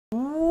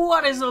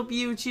What is up,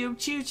 YouTube?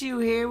 Choo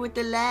here with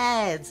the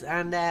lads,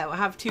 and I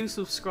have 2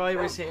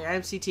 subscribers here,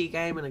 MCT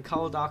Gaming and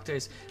Cold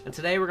Doctors, and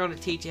today we're going to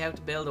teach you how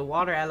to build a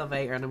water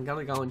elevator, and I'm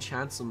going to go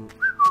enchant some.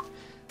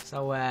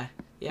 So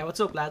yeah, what's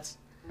up, lads?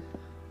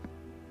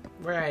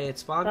 Where are you? At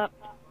spawn?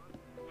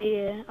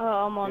 Yeah,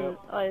 I'm on. Yep.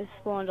 I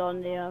spawned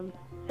on the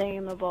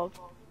thingamabob.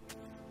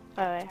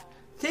 Alright.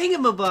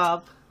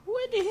 Thingamabob?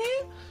 What the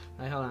hell?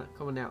 Right, hold on,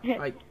 coming now.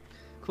 Right,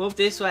 come up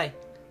this way.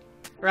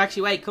 Or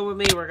actually, wait, come with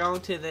me. We're going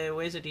to the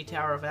Wizardy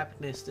Tower of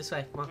Epicness. This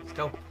way, come on, let's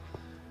go.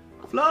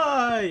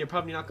 Fly! You're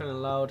probably not going to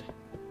load.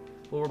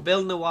 But we're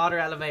building a water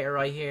elevator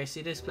right here.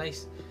 See this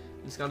place?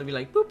 It's going to be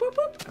like boop, boop,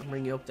 boop, and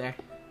bring you up there.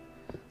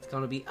 It's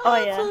going to be awesome.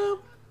 Oh, yeah.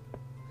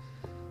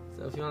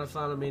 So if you want to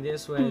follow me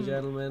this way,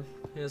 gentlemen,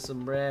 here's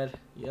some bread.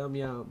 Yum,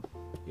 yum.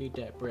 Eat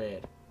that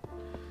bread.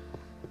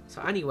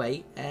 So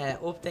anyway,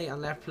 update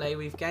on Let's Play.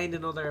 We've gained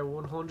another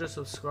 100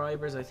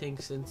 subscribers, I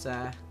think, since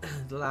the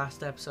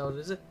last episode,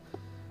 is it?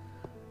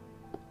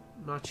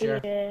 Not sure,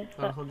 yeah,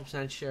 not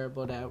 100% sure,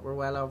 but we're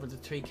well over the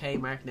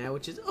 3k mark now,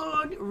 which is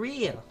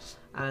unreal.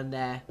 And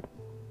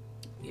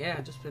yeah,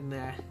 I've just been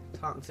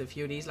talking to a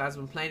few of these lads.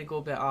 I've been playing a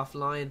good bit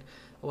offline.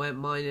 I went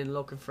mining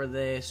looking for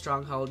the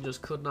stronghold,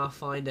 just could not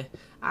find it.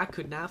 I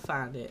could not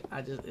find it.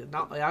 I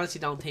honestly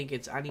don't think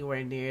it's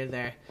anywhere near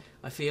there.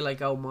 I feel like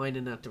go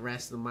mining at the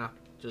rest of the map,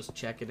 just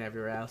checking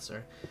everywhere else,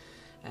 or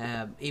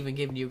even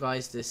giving you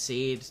guys the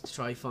seed to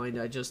try find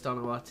it. I just don't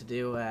know what to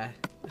do.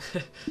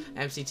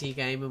 MCT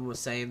Gaming was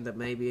saying that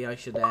maybe I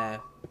should,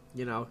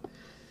 you know,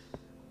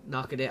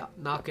 knock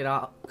it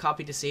off,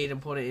 copy the seed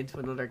and put it into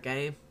another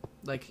game,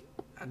 like,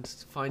 and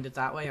find it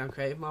that way on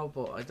creative mode.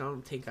 But I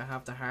don't think I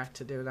have the heart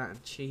to do that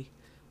and cheat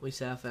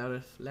myself out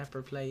of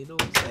LEPRA play. You know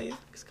what I'm saying?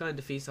 It's kind of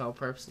defeats the whole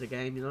purpose of the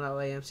game. You know that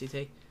way,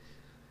 MCT?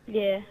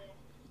 Yeah.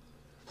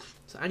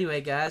 So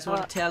anyway, guys, I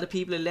want to tell the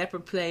people at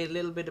LEPRA Play a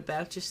little bit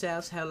about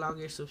yourselves, how long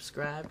you're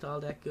subscribed,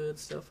 all that good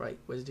stuff. Right,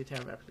 where's the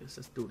tower of Let's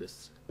do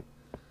this.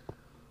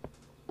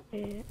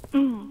 Yeah.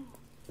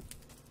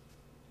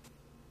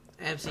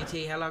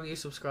 MCT, how long are you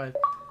subscribed?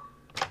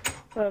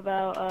 For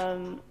about I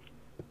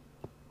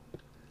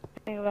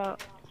think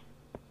about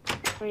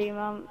 3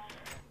 months.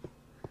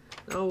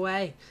 No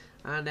way.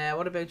 And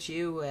what about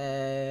you,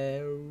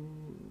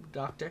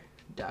 Doctor?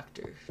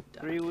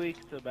 3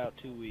 weeks to about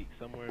 2 weeks,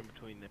 somewhere in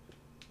between there.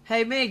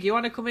 Hey Mig, you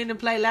want to come in and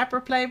play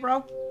LEPRA Play,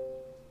 bro?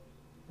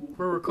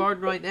 We're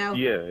recording right now.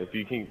 Yeah, if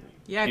you can.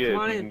 Yeah, come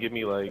on if you in. can give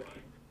me like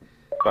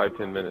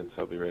 5-10 minutes,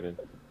 I'll be right in.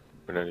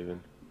 Or not even.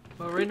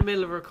 Well, we're in the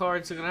middle of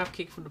recording, so I'm gonna have to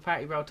kick from the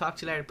party, bro. Talk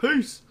to you later.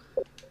 Peace.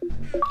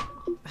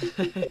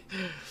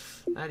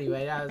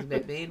 Anyway, that was a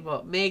bit mean,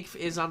 but Mig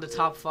is on the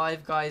top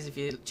 5, guys. If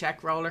you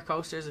check roller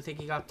coasters, I think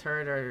he got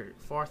 3rd or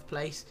 4th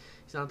place.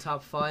 He's on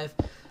top 5,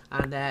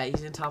 and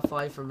he's in top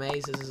 5 for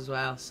mazes as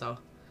well. So,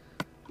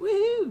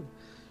 woohoo!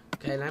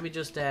 Okay, let me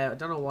just, I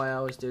don't know why I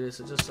always do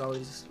this, I just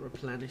always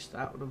replenish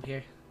that when I'm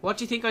here. What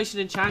do you think I should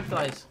enchant,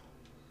 guys?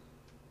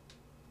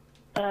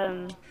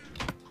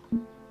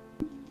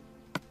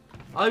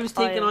 I was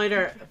thinking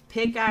either a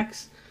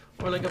pickaxe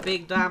or like a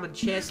big diamond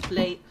chest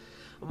plate.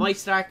 I might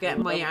start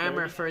getting my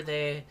armor for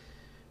the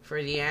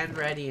end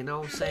ready, you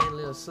know what I'm saying? A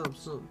little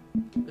something.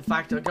 In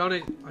fact, I'm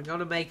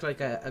gonna make like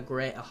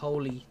a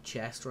holy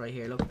chest right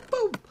here, look.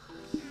 Boom!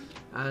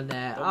 And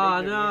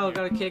oh no, I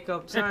gotta kick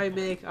up. Sorry,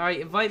 Mick. Alright,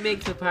 invite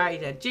Mick to the party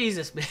then.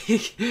 Jesus,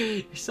 Mick.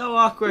 You're so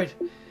awkward.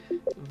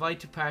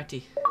 Invite to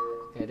party.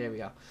 Okay, there we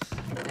go.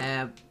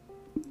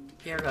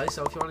 Here guys,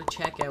 so if you want to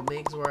check out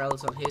Mick's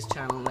Worlds on his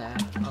channel,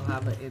 I'll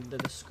have it in the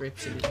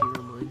description if he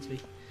reminds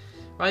me.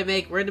 Right,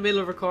 Mick, we're in the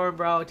middle of recording,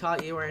 bro. I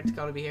thought you weren't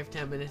gonna be here for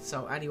 10 minutes.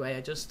 So anyway,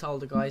 I just told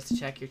the guys to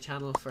check your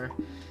channel for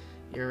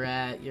your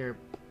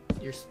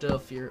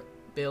stuff, your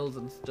builds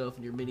and stuff,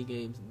 and your mini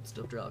games and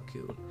stuff. They're all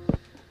cool.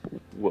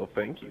 Well,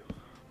 thank you.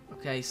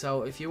 Okay,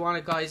 so if you want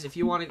to, guys,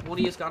 one of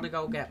you's gonna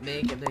go get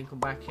Mig and then come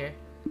back here.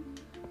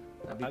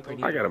 That'd be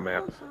pretty. I got a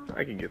map.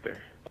 I can get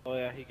there. Oh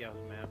yeah, he got a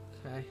map.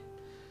 Okay.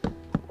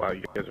 Wow,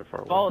 you guys are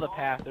far away. Follow the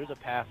path. There's a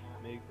path,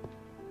 Mig.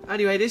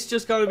 Anyway, this is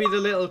just gonna be the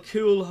little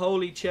cool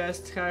holy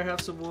chest. Can I have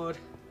some wood?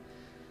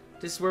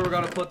 This is where we're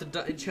gonna put the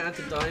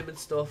enchanted diamond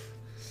stuff.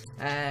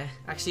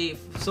 Actually,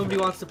 if somebody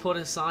wants to put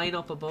a sign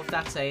up above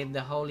that saying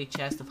the holy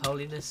chest of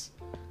holiness,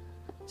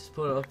 just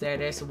put it up there.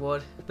 There's some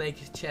wood.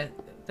 Make a chest,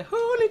 the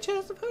holy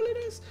chest of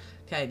holiness.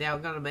 Okay, now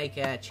I'm gonna make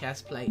a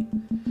chest plate.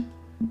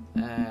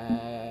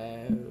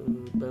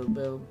 Boom,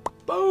 boom,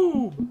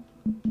 boom.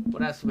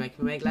 What else can we make?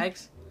 Can we make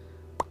legs?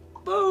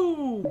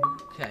 Boom.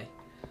 Okay,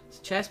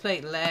 so chest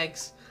plate and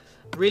legs.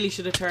 Really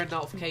should have turned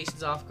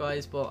notifications off,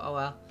 guys, but oh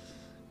well.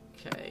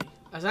 Okay.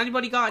 Has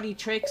anybody got any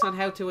tricks on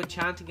how to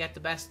enchant and get the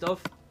best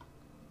stuff?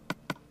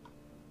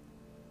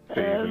 Save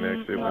the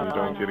next if we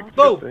don't get a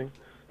Boom. thing.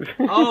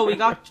 Oh, we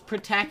got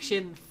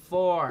protection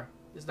 4.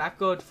 Is that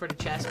good for the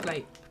chest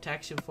plate?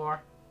 Protection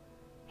 4?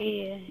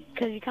 Yeah,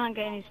 because you can't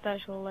get any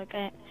special, like,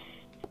 I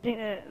think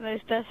the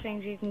most best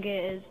things you can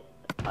get is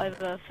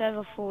either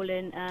Feather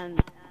Falling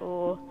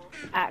or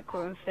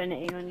Aqua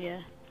Infinity on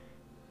your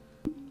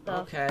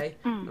stuff. Okay.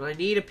 And I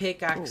need a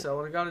pickaxe, so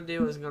what I'm gonna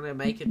do is I'm gonna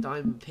make a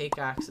diamond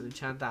pickaxe and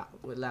enchant that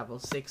with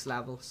 6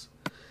 levels.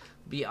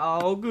 Be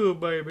all good,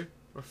 baby.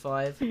 Or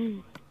 5.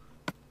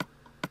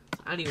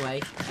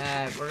 Anyway,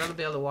 we're gonna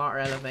build a water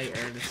elevator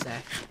in a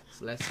sec.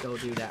 So let's go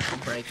do that. I'm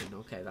breaking.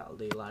 Okay, that'll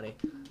do, laddie.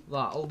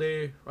 That'll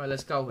do. Right,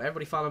 let's go.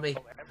 Everybody follow me.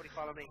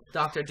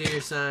 Doctor, do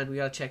your sign. We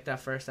gotta check that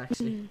first,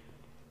 actually.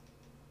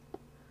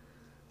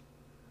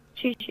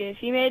 Choo,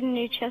 if you made a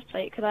new chest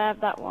plate, could I have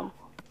that one?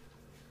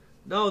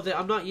 No,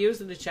 I'm not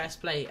using the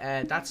chest plate.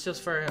 That's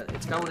just for,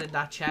 it's going in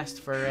that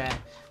chest for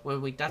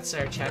when that's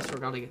our chest. We're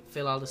gonna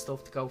fill all the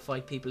stuff to go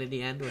fight people in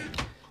the end with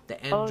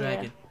the end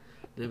dragon. Yeah.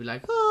 And they'll be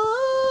like,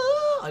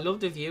 oh! I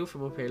love the view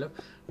from up here. Look,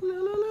 la,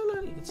 la, la,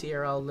 la. You can see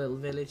our old little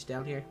village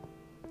down here.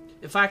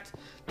 In fact,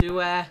 do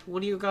one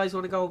of you guys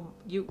want to go?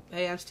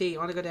 Hey MST, you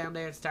want to go down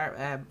there and start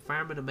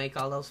farming and make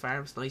all those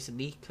farms nice and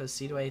neat? Cause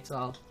see the way it's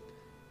all.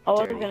 I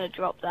wasn't gonna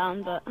drop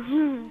down, but.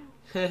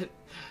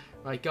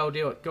 Right, go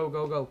do it. Go,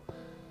 go, go.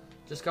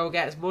 Just go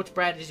get as much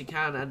bread as you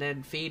can, and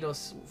then feed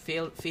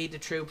the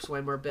troops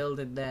when we're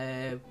building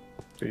the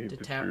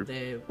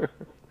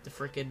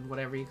freaking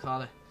whatever you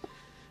call it,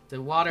 the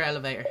water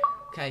elevator.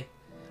 Okay.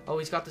 Oh,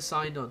 he's got the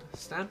sign done.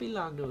 Stampy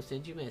Longnose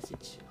send you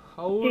message.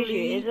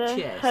 Holy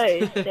chest.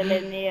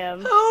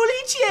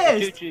 Holy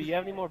chest. Choo, you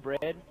have any more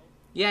bread?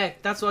 Yeah,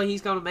 that's why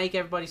he's gonna make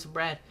everybody some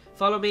bread.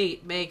 Follow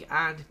me, Meg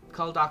and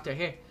Call Doctor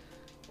here.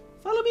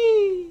 Follow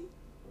me.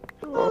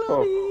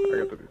 Follow me. I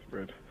got the piece of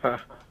bread.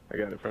 Ha! I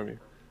got it from you.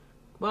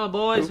 Come on,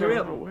 boys, hurry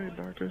up. Follow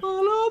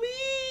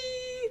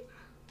me.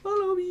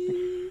 Follow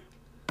me.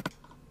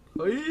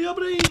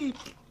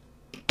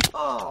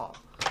 Oh.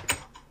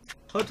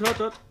 Hut, hut,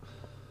 hut.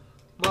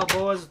 Come on,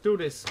 boys, let's do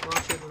this. Come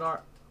on, through the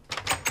door.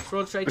 Just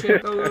run straight through.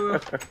 Go, go, go.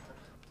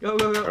 Go,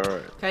 go, go.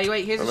 Alright. Okay,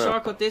 wait, here's a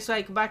shortcut this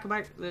way. Come back, come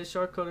back. There's a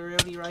shortcut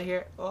around you right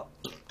here. Oh.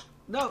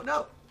 No,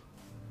 no.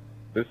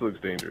 This looks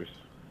dangerous.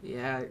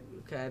 Yeah,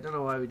 okay, I don't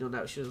know why we done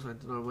that. We should have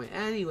went the normal way.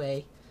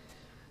 Anyway,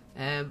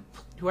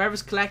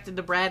 whoever's collecting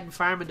the bread and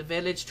farming the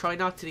village, try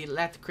not to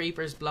let the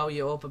creepers blow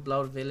you up and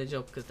blow the village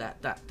up, because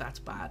that's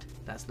bad.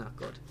 That's not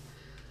good.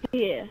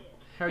 Yeah.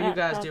 How are you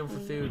guys doing for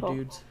food,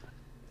 dudes?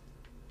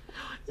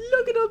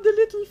 Look at him, the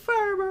little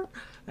farmer.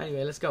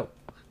 Anyway, let's go.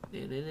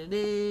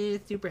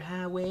 Super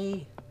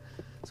highway.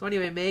 So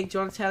anyway, Meg, do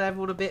you want to tell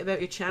everyone a bit about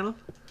your channel?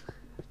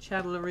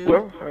 Channel around?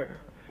 Well, I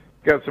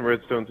got some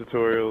redstone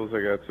tutorials.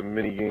 I got some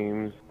mini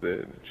games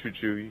that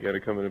Choo, you got to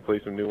come in and play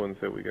some new ones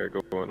that we got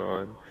going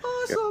on.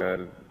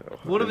 Awesome.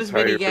 One of his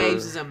mini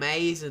games is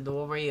amazing. The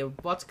one where you,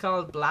 what's it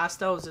called,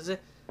 Blastos, is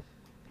it?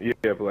 Yeah,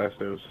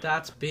 Blastos.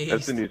 That's beast.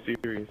 That's the new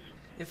series.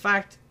 In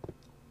fact,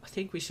 I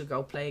think we should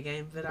go play a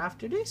game of it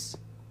after this,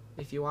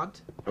 if you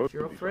want. If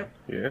you're up for it.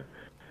 Yeah.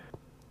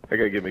 I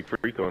gotta get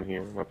McFreak on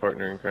here, my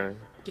partner in crime.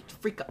 Get the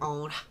freak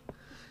on.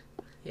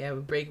 Yeah,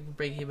 we'll bring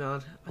him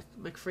on.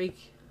 McFreak,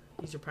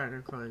 he's your partner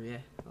in crime, yeah.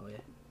 Oh yeah.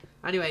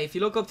 Anyway, if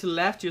you look up to the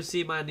left, you'll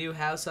see my new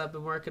house I've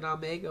been working on,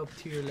 Meg. Up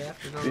to your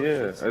left.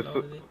 Yeah,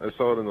 I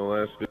saw it in the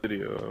last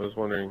video. I was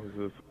wondering, does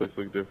this place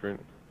look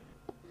different?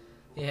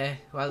 Yeah,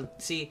 well,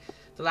 see,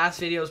 the last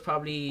video is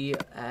probably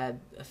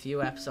a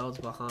few episodes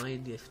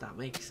behind, if that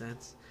makes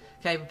sense.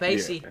 Okay, but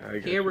basically,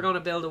 here we're going to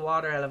build a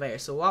water elevator.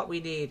 So what we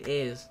need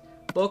is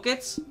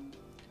buckets.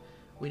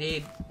 We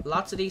need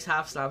lots of these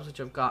half slabs, which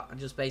I've got, and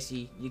just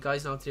basically, you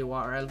guys know how to do a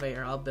water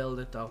elevator. I'll build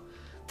it though.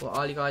 But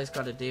all you guys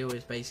got to do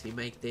is basically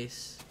make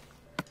this.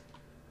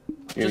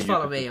 Just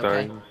follow me,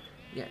 okay?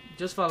 Yeah,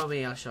 just follow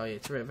me. I'll show you.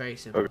 It's very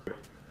simple. Okay.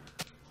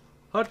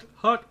 Hut,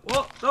 hut.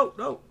 Whoa, no,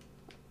 no.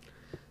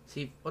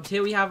 See,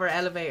 until we have our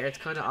elevator, it's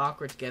kind of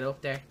awkward to get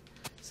up there.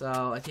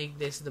 So I think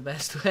this is the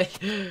best way.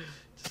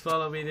 Just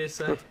follow me this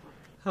way.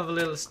 Have a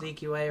little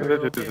sneaky way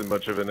around. There isn't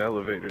much of an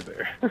elevator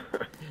there.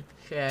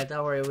 Yeah,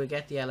 don't worry, we'll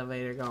get the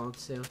elevator going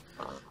soon.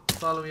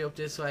 Follow me up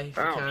this way if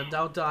you can.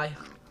 Don't die.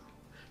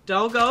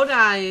 Don't go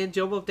dying.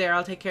 Jump up there.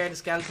 I'll take care of the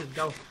skeleton.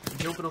 Go. I'm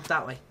jumping up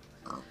that way.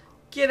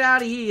 Get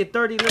out of here, you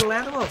dirty little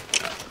animal.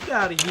 Get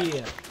out of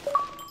here.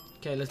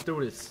 Okay, let's do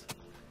this.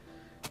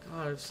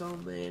 God, there's so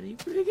many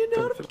freaking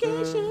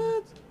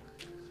notifications.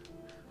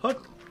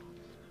 Hut.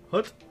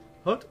 Hut.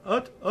 Hut.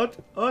 Hut. Hut.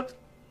 Hut.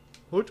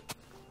 Hut.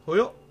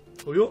 Hoyo.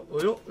 Hoyo.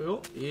 Hoyo.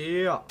 Hoyo.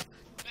 Yeah.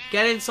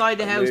 Get inside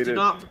the house.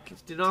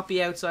 Do not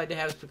be outside the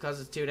house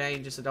because it's too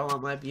dangerous. I don't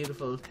want my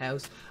beautiful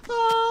house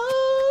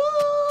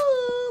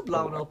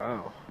blown up.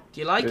 Wow.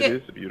 Do you like it?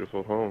 It is a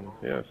beautiful home.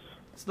 Yes.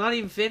 It's not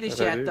even finished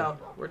yet, though.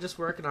 We're just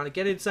working on it.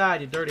 Get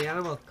inside, you dirty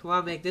animal. Come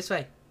on, Meg, this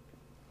way.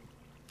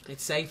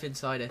 It's safe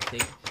inside, I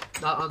think.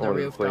 Not on the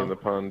roof, though. I in the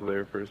pond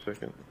there for a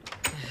second.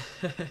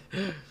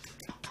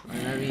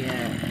 Let me,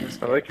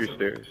 I like your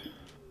stairs.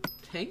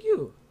 Thank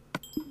you.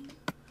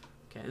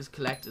 Okay, just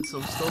collected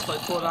some stuff I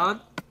put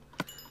on.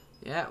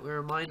 Yeah,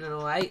 we're mining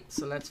away,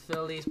 so let's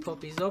fill these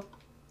puppies up.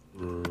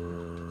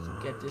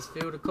 Get this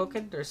food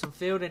cooking. There's some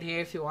food in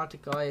here if you want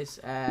it, guys.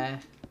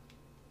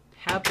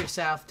 Help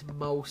yourself to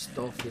most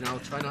stuff, you know.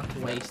 Try not to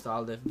waste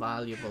all the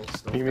valuable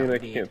stuff. You mean I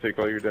can't take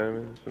all your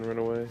diamonds and run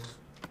away?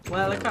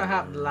 Well, it kind of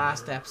happened in the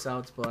last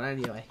episodes, but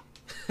anyway.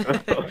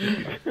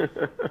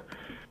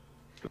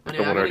 Anyway, I'm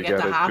Someone gonna already get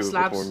the got half it too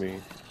slabs. before me.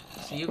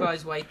 So you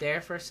guys wait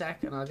there for a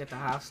sec, and I'll get the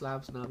half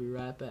slabs, and I'll be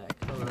right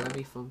back. Hold on, let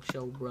me funk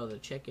show brother.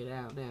 Check it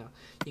out now.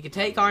 You can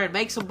take iron,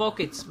 make some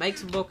buckets, make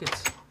some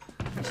buckets.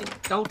 Actually,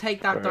 don't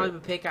take that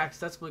diamond pickaxe.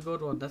 That's my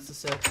good one. That's the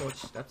silk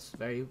touch. That's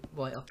very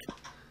vital.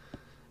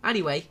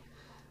 Anyway,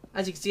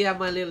 as you can see, I have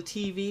my little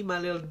TV, my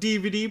little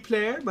DVD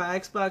player, my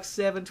Xbox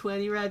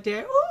 720 right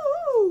there.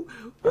 Ooh!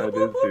 I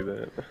did see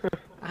that.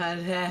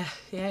 And yeah,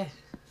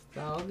 it's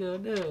all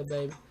good now,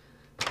 baby.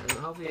 And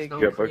hopefully there's no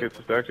You got buckets,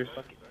 doctors?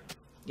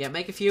 Yeah,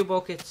 make a few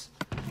buckets.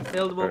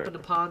 Fill them up in the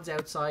ponds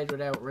outside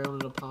without ruining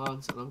the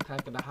ponds. And I'm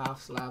taking the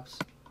half slabs.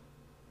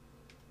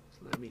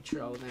 So let me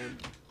throw them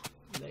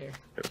there.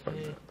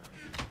 Yeah.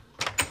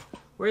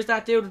 Where's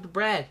that dude with the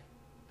bread?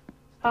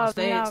 Oh,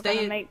 stay now I'm in.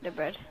 gonna make the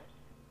bread.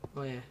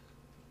 Oh yeah.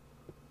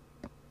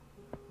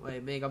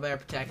 Wait, Mig, I better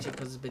protect you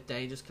because it's a bit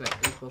dangerous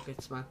collecting these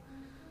buckets, man.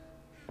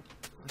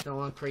 I don't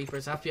want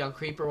creepers. I have to be on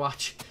creeper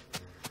watch.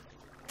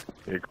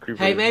 Yeah,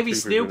 Hey, maybe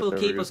Snoop will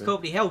keep us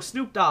company. Hell,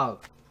 Snoop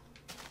Dogg.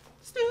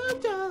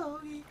 Snoop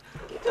Doggy.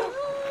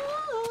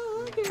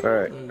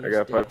 Alright, I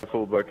got 5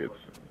 full buckets.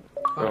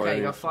 Okay,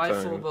 you got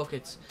 5 full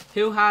buckets.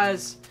 Who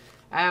has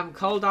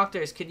coal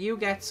doctors? Can you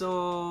get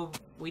some?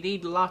 We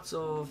need lots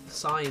of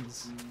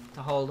signs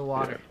to hold the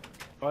water.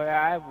 Oh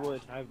yeah, I have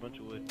wood. I have a bunch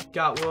of wood.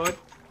 Got wood.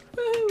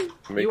 Woo.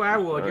 You are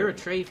wood. You're a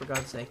tree, for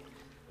God's sake.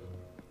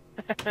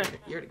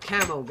 You're the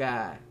camo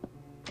guy.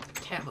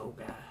 Camo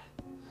guy.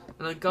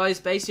 And then, guys,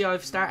 basically,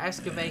 I've started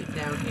excavating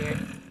down here.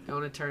 I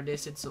want to turn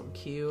this into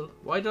something cool.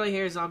 Why did I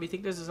hear a zombie?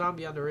 Think there's a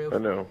zombie on the roof? I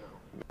know.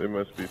 There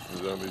must be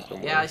some zombies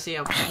somewhere. Yeah, I see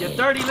him. You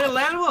dirty little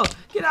animal!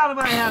 Get out of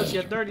my house,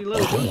 you dirty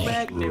little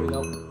douchebag! There we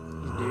go.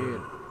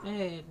 He's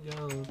dead. And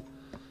go.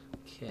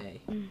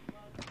 Okay. I'm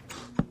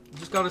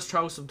just gonna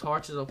throw some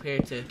torches up here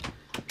to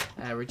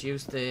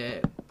reduce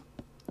the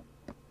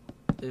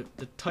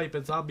type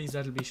of zombies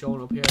that'll be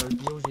showing up here. It's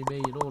usually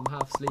me, you know, I'm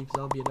half asleep,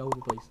 zombie all over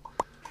the place.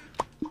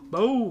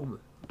 Boom!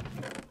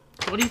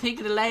 What do you think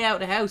of the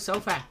layout of the house so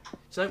far?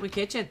 It's like my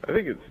kitchen. I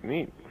think it's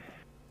neat.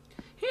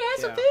 Here's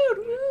some food!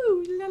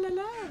 Woo! La la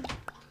la!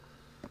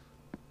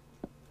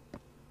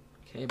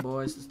 Okay,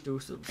 boys, let's do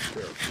some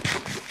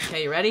stuff.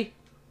 Okay, you ready?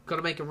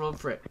 Gonna make a run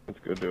for it. Let's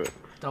go do it.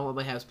 Don't want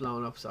my house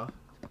blowing up, so.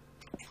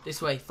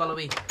 This way, follow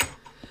me.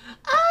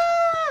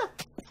 Ah!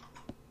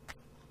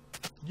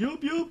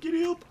 Yup,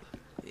 get up!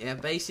 Yeah,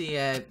 basically,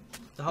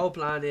 the whole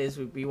plan is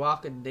we'd be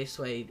walking this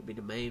way to be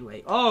the main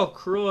way. Oh,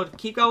 crud!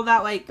 Keep going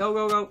that way! Go,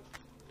 go, go!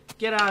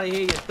 Get out of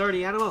here, you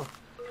dirty animal!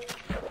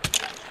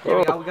 There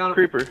we go, we got him.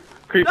 Creeper.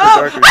 Creeper, No!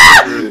 doctor.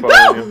 Ah! Creeper is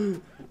following you.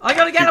 No! I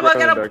gotta get him, I Keep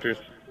get him! running, doctors.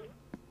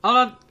 Hold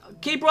on.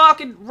 Keep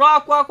walking.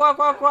 Walk, walk, walk,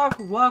 walk, walk.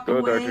 Walk Go,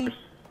 away. doctors.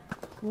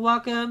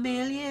 Walk a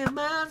million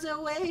miles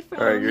away from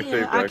Alright, you're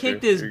here. safe, I doctor.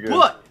 kicked his You're good.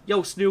 butt.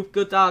 Yo, Snoop,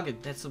 good dogging.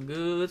 That's some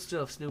good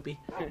stuff, Snoopy.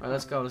 Alright,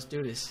 let's go. Let's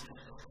do this.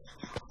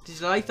 Did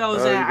you like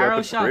those Oh, you got arrow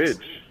the shots? bridge.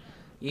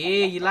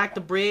 Yeah, you like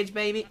the bridge,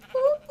 baby?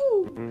 Ooh,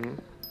 ooh. Mhm.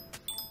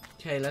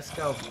 Okay, let's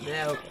go.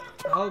 Now,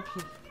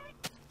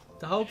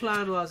 the whole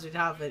plan was we'd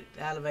have an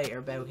elevator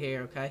about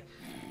here, okay?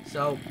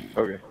 So,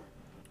 Okay.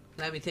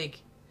 let me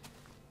think.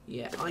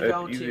 Yeah, I'm It's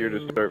going easier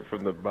to start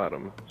from the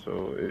bottom.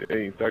 So,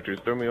 hey, doctors,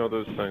 throw me all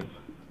those signs.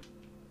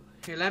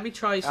 Here, let me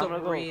try something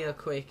gonna go. real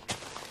quick.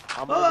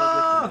 I'm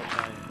gonna go get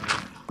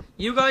some more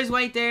You guys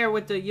wait there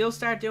with the. You'll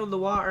start doing the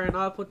water, and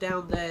I'll put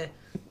down the.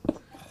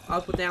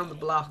 I'll put down the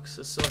blocks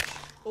as such.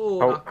 Oh,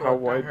 not good. How That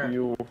wide hurt. do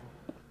you?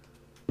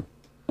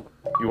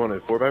 You want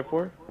it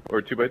 4x4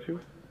 or 2x2?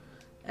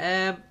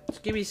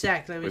 Just give me a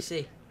sec. Let me Wait.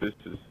 see. This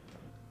is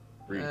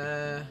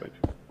 3x2.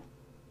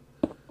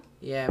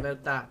 Yeah,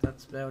 about that.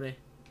 That's about it.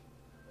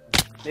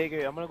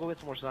 Nigga, I'm gonna go get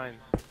some more signs.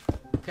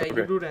 Okay, you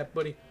Okay. do that,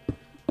 buddy.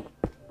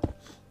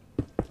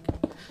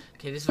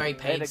 Okay, this is very Hey,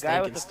 the guy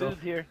painstaking with the stuff.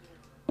 food here.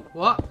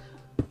 What?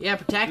 Yeah,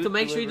 protect him. Food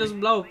Make sure he delivery. doesn't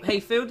blow. Hey,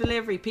 food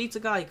delivery, pizza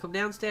guy, come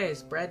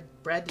downstairs. Bread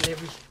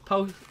delivery.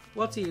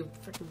 What's he,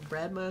 freaking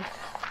bread man?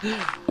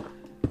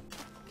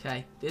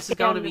 Okay, this is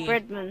going to be.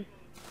 Breadman.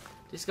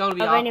 This is going to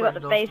be I've awkward only got the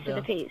enough base to of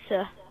the do.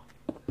 pizza.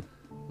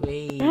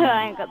 Wee.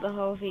 I ain't got the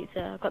whole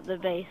pizza. I've got the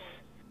base.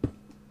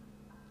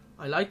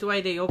 I like the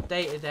way they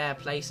updated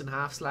placing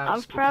half slabs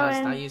I'm because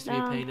throwing that used to be a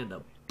down. pain in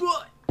the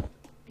butt. I'm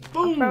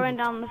Boom! throwing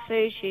down the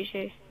food,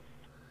 Shoo.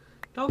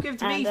 Don't give it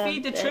to me. And,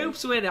 Feed the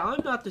troops with it.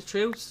 I'm not the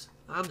troops.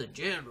 I'm the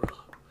general.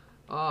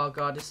 Oh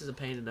god, this is a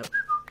pain in the.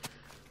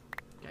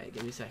 Okay,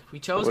 give me a sec. We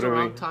chose What the are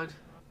wrong we- time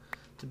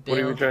to What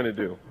are you build. trying to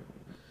do?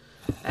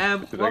 What I we're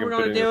can gonna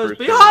fit in do your is first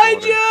behind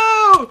water.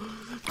 you.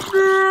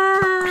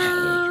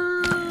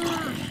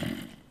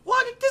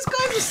 What? This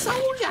guy's a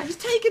soldier. He's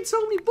taking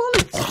so many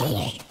bullets.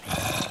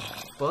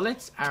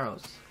 Bullets,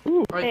 arrows.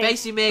 Right, Hey.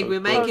 basically, Meg, we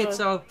make it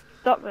so.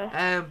 Stop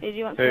there. Did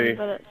you want some Hey,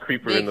 bullets?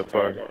 creeper in the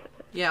far.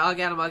 Yeah, I'll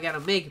get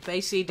him. Mig,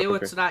 basically, do it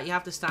Okay. so that you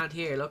have to stand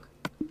here. Look.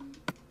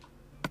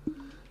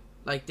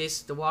 Like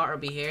this, the water will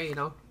be here. You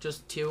know,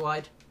 just 2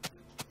 wide.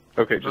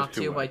 Okay, just Not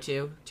 2 by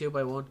 2, 2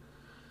 by 1.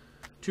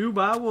 2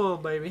 by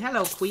 1, baby.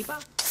 Hello, Creeper.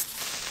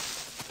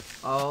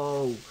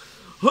 Oh.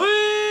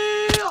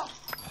 Hey!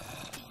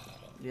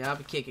 Yeah, I'll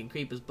be kicking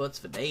creepers' butts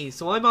for days.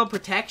 So I'm on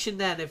protection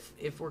then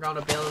if we're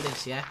gonna build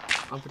this, yeah?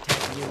 I'm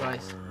protecting you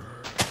guys.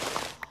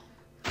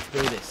 Let's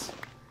do this.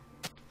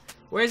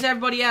 Where's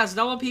everybody else? I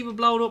don't want people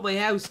blowing up my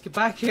house. Get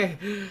back here.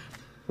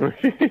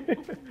 Okay,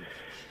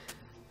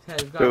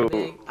 we've got a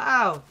big...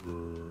 Ow!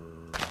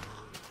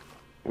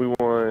 We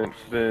want,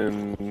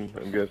 then,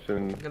 I'm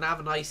guessing... I'm gonna have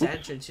a nice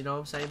entrance, you know what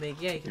I'm saying, Meg?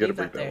 Yeah, you can You leave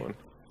gotta that break there. that one.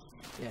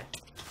 Yeah.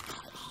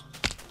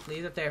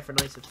 Leave it there for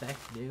nice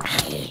effect, dude.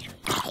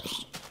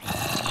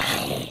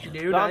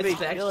 Dude, nice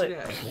effect.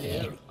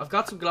 Yeah. I've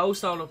got some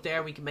glowstone up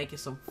there. We can make it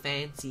some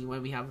fancy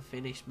when we have it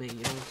finished, mate.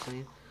 You know what I'm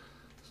saying?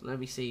 So let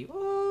me see.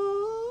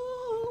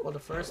 Oh, well, the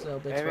first little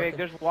bit's Hey, Meg, working.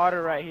 there's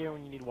water right here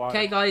when you need water.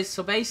 Okay, guys.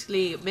 So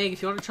basically, Meg,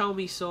 if you want to show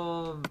me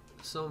some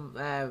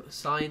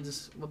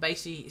signs, well,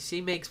 basically,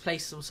 see Meg's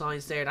placed some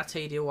signs there. That's how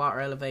you do a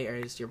water elevator.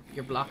 Is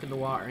you're blocking the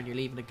water and you're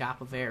leaving a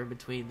gap of air in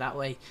between. That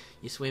way,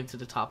 you swim to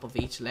the top of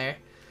each layer.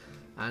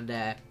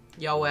 And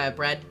yo,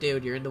 bread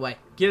dude, you're in the way.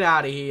 Get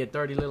out of here, you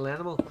dirty little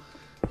animal.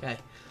 Okay,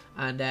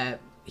 and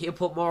he'll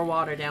put more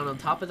water down on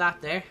top of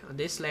that there on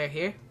this layer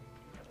here.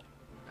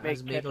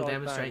 As Meg will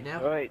demonstrate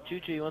now. Oh, wait, Choo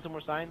Choo, you want some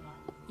more signs?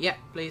 Yeah,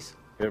 please.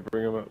 Yeah,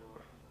 bring them up.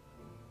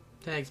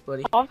 Thanks,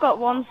 buddy. I've got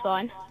one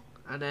sign.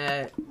 And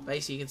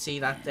basically you can see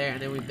that there,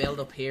 and then we build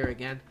up here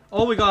again.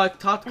 Oh my god, I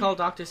thought the cold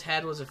doctor's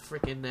head was a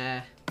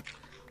freaking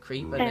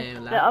creeper Hey, now,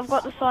 I've lads.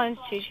 got the signs,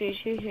 Choo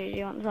Choo. Do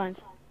you want the signs?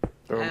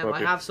 I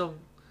have some.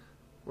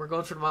 We're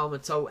good for the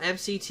moment. So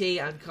MCT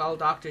and Call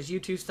Doctors, you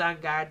two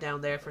stand guard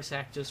down there for a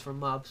sec, just for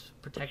mobs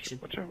protection.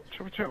 Watch out,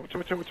 watch out, watch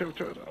out, watch out,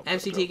 watch out.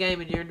 MCT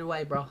Gaming, you're in the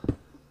way, bro.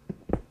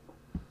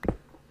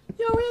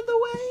 You're in the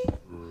way.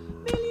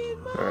 Million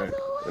miles Alright,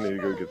 I away. need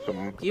to go get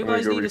some. You I'm gonna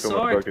guys go need a refill my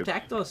sword. buckets.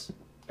 Protect us.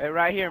 Hey,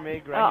 right here,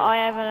 Meg, right I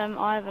have an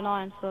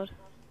iron sword.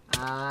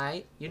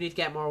 Aye. You need to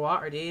get more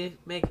water, do you,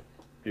 Mick?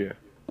 Yeah.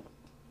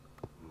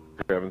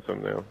 Grabbing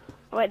some now.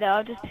 Wait there,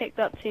 I've just picked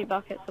up 2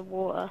 buckets of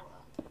water.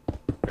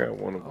 I got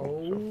one of them.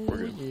 Oh, so we're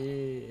good.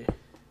 yeah.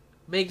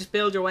 Mick, just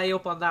build your way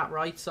up on that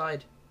right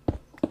side.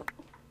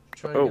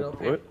 Try to Oh, get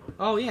up here. what?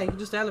 Oh, yeah, you can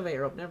just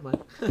elevator up. Never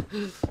mind.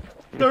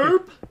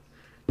 Derp.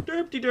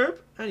 Derp-de-derp.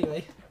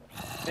 Anyway. here.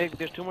 Meg,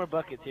 there's 2 more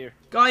buckets here.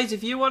 Guys,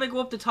 if you want to go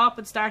up the top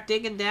and start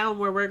digging down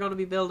where we're going to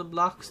be building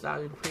blocks, that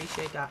would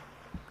appreciate that.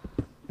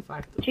 In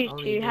fact, Choo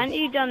only Choo, this. hadn't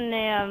you done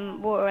the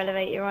water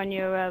elevator on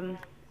your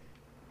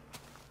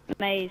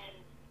maze?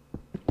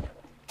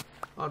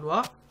 On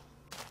what?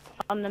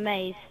 On the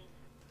maze.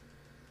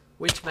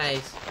 Which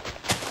maze?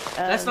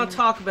 Let's not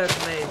talk about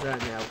the maze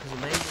right now, because the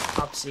maze is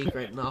top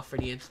secret and not for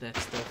the internet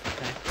stuff,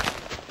 okay?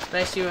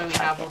 Especially when we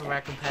have one of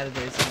our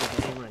competitors in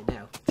the game right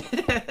now.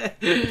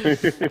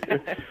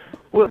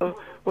 well,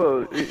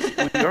 we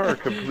are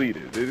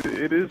completed.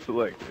 It is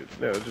selected.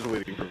 No, just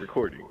waiting for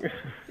recording.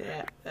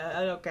 Yeah,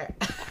 I don't care.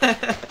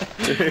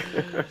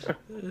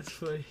 That's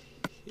funny.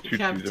 Choo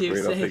Can't Choo's too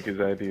afraid I'll safe. take his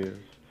ideas.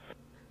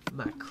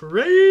 My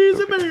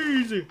crazy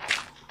amazing.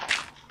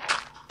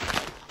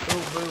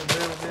 Boom, boom,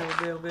 boom, boom,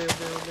 boom, boom,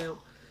 boom, boom.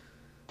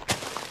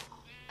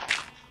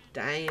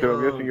 Damn. So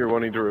I'm guessing you're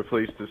wanting to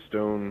replace the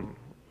stone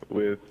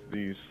with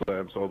these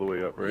slabs all the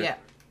way up, right? Yeah.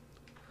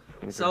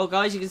 Okay. So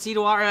guys, you can see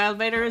the water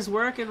elevator is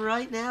working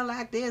right now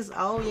like this.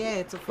 Oh yeah,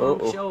 it's a fun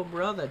Uh-oh. show,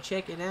 brother.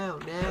 Check it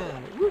out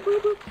now. Whoop,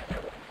 whoop, whoop.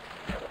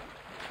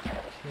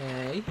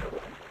 Okay.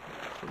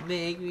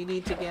 Meg, we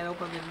need to get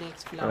up on the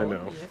next floor. I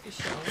know. Yeah, for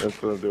sure.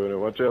 That's what I'm doing.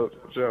 Watch out,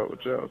 watch out,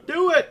 watch out.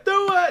 Do it!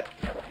 Do it!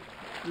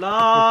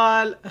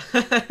 LOL!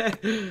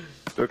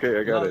 It's okay,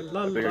 I got it.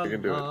 I think I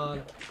can do it.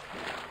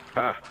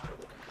 Ha!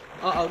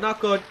 Uh-oh, not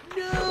good.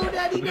 No,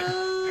 Daddy,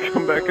 no!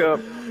 Come back up.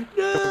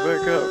 No! Come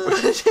back up.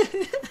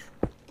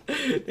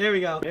 There we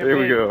go. There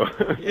we go.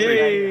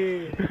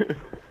 Yay!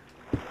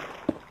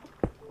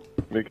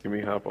 Making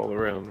me hop all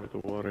around with the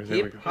water. There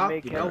we Hip go. hop,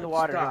 Meg, here don't comes the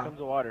water. stop. Here comes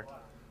the water.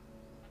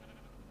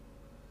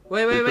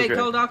 Wait, It's okay.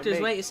 Cold Doctors,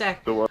 Meg. wait a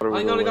sec. The water will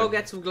I'm gonna go go away.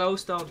 get some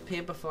glowstone to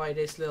pimpify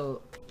this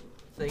little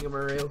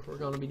thingamaroo we're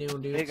gonna be doing,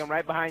 dudes. Meg, I'm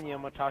right behind you.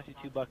 I'm gonna toss you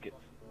 2 buckets.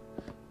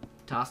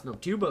 Tossing up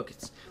 2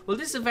 buckets. Well,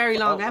 this is a very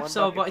long one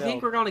episode, but I bucket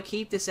think fell. we're gonna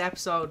keep this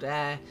episode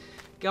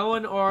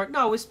going, or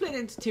no, we'll split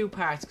into 2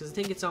 parts because I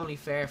think it's only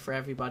fair for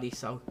everybody.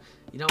 So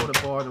you don't want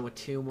to bore them with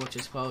too much,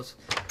 I suppose.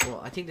 But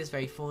I think this is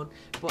very fun.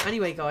 But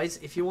anyway, guys,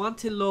 if you want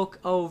to look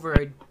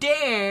over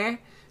there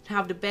to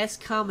have the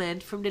best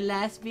comment from the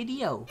last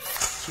video,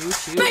 Choo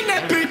Choo.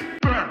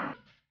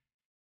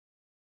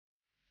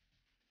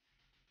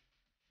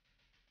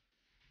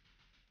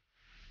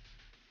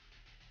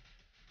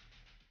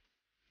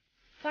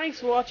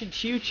 Thanks for watching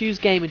Choo Choo's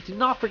Gaming. Do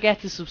not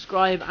forget to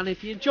subscribe, and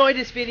if you enjoyed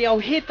this video,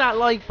 hit that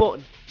like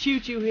button. Choo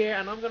Choo here,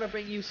 and I'm going to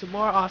bring you some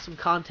more awesome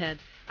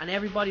content. And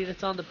everybody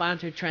that's on the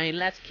banter train,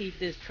 let's keep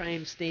this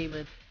train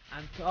steaming.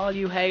 And to all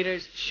you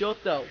haters,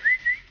 shut the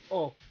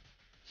up.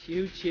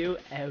 Choo Choo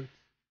out.